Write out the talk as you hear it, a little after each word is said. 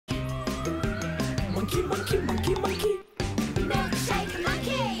monkey, monkey, monkey, monkey. Milkshake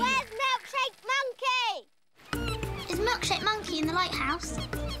monkey! Where's Milkshake Monkey? Is Milkshake Monkey in the lighthouse?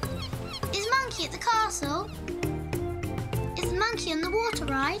 Is Monkey at the castle? Is Monkey on the water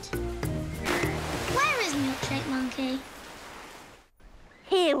ride? Where is Milkshake Monkey?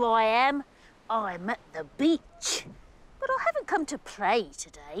 Here I am. I'm at the beach. But I haven't come to play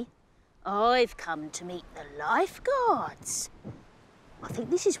today. I've come to meet the lifeguards. I think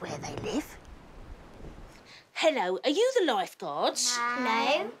this is where they live. Hello, are you the lifeguards?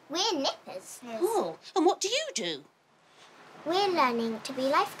 No, we're nippers. Oh, and what do you do? We're learning to be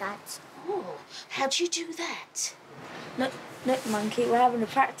lifeguards. Oh, how do you do that? Look, Monkey, we're having a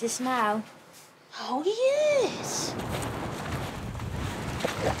practice now. Oh, yes.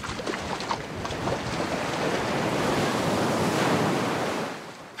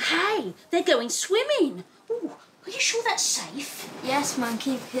 Hey, they're going swimming. Oh, are you sure that's safe? Yes,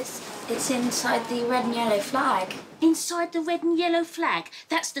 Monkey, it's inside the red and yellow flag. Inside the red and yellow flag?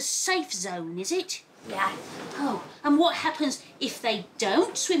 That's the safe zone, is it? Yeah. Oh, and what happens if they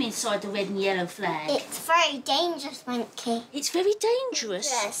don't swim inside the red and yellow flag? It's very dangerous, Monkey. It's very dangerous?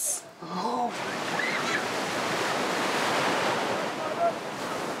 Yes. Oh.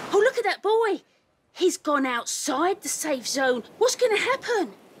 Oh, look at that boy. He's gone outside the safe zone. What's going to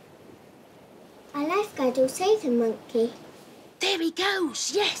happen? Our lifeguard will save him, Monkey. There he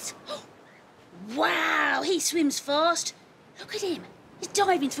goes, yes. Wow, he swims fast. Look at him. He's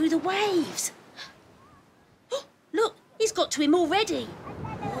diving through the waves. Look, he's got to him already.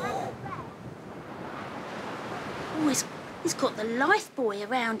 Oh, he's got the life buoy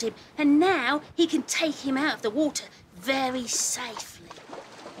around him, and now he can take him out of the water very safely.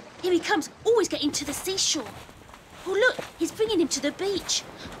 Here he comes, always getting to the seashore. Oh, look, he's bringing him to the beach.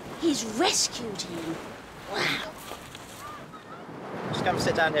 He's rescued him. Wow. Just come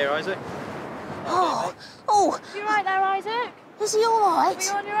sit down here, Isaac. Oh. You right there, Isaac? Is he all right? Are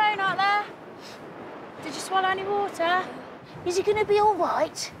you on your own out there? Did you swallow any water? Is he going to be all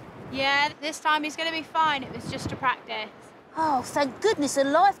right? Yeah, this time he's going to be fine. It was just a practice. Oh, thank goodness the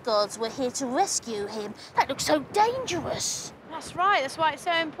lifeguards were here to rescue him. That looks so dangerous. That's right. That's why it's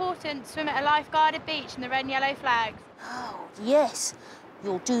so important to swim at a lifeguarded beach in the red and yellow flags. Oh, yes.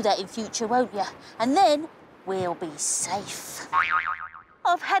 You'll do that in future, won't you? And then we'll be safe.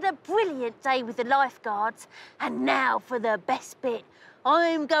 I've had a brilliant day with the lifeguards, and now for the best bit.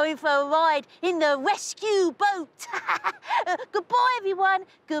 I'm going for a ride in the rescue boat. Goodbye, everyone.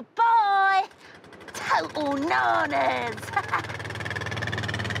 Goodbye. Total nanas.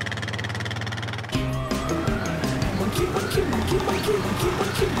 Monkey, monkey, monkey, monkey, monkey,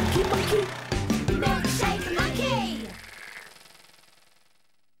 monkey, monkey, monkey.